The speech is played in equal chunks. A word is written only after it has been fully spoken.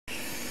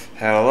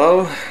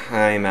Hello,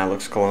 I'm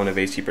Alex Colon of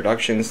AC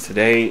Productions.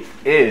 Today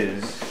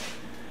is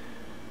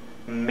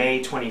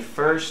May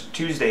 21st,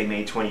 Tuesday,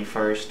 May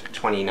 21st,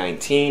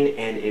 2019,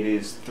 and it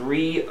is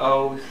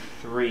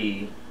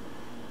 3:03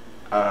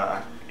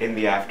 in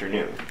the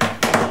afternoon.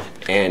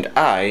 And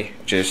I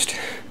just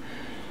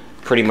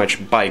pretty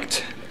much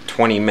biked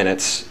 20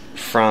 minutes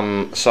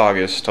from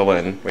Saugus to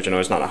Lynn, which I know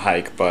is not a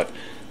hike, but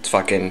it's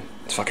fucking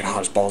hot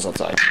as balls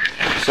outside.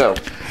 So,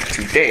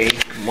 today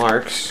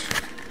marks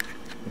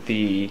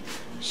the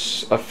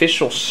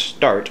official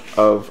start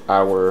of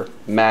our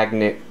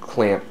magnet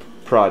clamp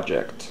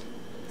project.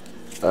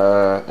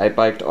 I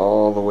biked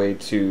all the way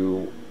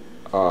to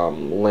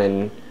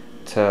Lynn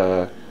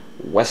to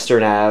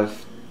Western Ave,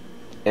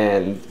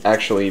 and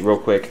actually, real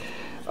quick,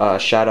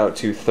 shout out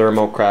to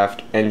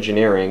Thermocraft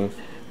Engineering,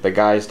 the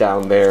guys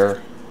down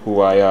there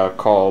who I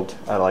called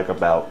at like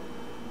about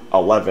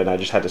 11. I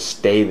just had to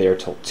stay there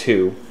till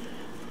 2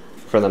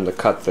 for them to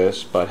cut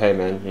this, but hey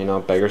man, you know,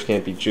 beggars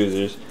can't be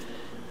choosers.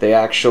 They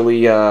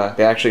actually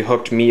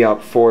hooked me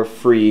up for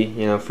free,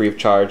 you know, free of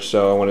charge,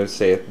 so I wanted to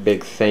say a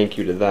big thank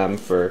you to them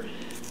for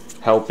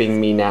helping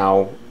me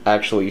now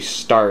actually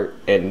start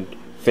and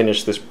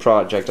finish this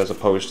project, as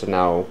opposed to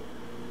now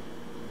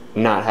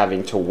not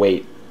having to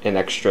wait an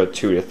extra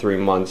 2 to 3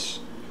 months.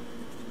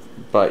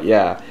 But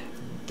yeah,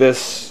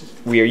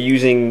 we are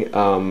using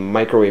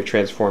microwave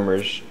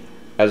transformers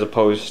as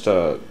opposed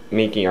to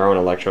making our own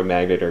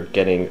electromagnet or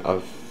getting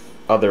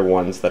other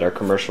ones that are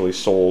commercially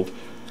sold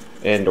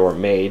and or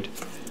made.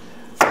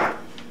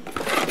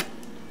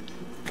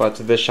 But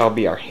this shall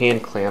be our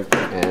hand clamp,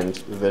 and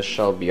this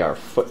shall be our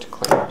foot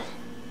clamp.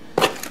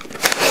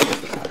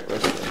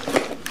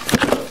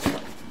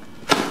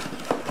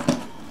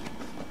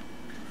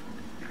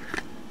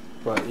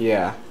 But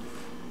yeah,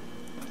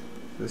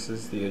 this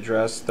is the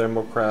address,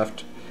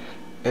 Thermocraft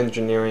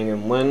Engineering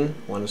in Lynn.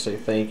 Want to say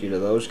thank you to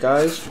those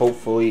guys.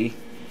 Hopefully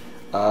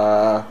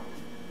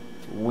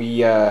we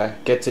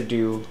get to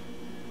do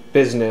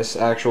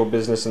actual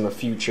business in the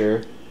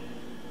future.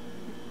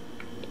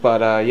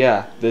 But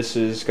yeah, this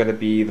is going to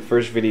be the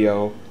first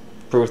video,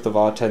 proof of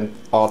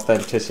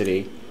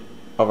authenticity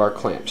of our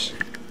clamps.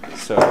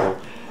 So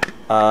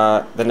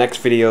the next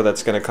video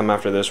that's going to come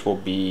after this will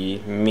be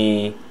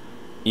me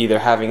either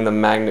having the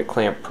magnet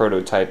clamp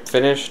prototype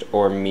finished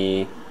or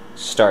me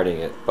starting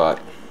it,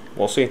 but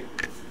we'll see.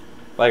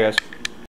 Bye guys.